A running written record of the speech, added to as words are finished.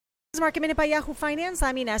Market Minute by Yahoo Finance.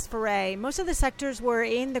 I'm Ines Ferre. Most of the sectors were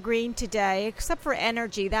in the green today, except for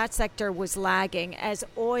energy. That sector was lagging as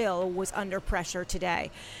oil was under pressure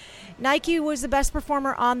today. Nike was the best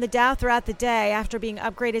performer on the Dow throughout the day after being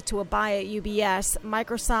upgraded to a buy at UBS.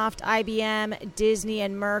 Microsoft, IBM, Disney,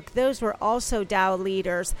 and Merck, those were also Dow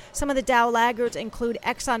leaders. Some of the Dow laggards include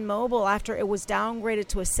ExxonMobil after it was downgraded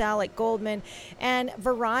to a sell at Goldman, and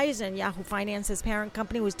Verizon, Yahoo Finance's parent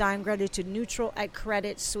company, was downgraded to neutral at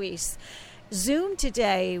Credit Suisse. Zoom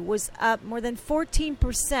today was up more than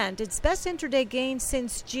 14%, its best intraday gain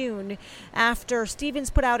since June, after Stephens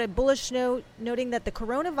put out a bullish note noting that the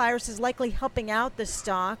coronavirus is likely helping out the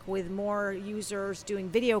stock with more users doing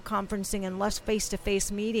video conferencing and less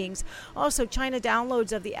face-to-face meetings. Also, China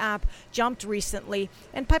downloads of the app jumped recently,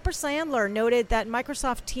 and Piper Sandler noted that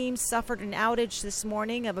Microsoft Teams suffered an outage this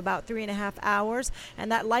morning of about 3.5 hours,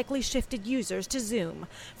 and that likely shifted users to Zoom.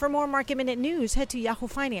 For more Market Minute news, head to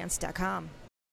yahoofinance.com.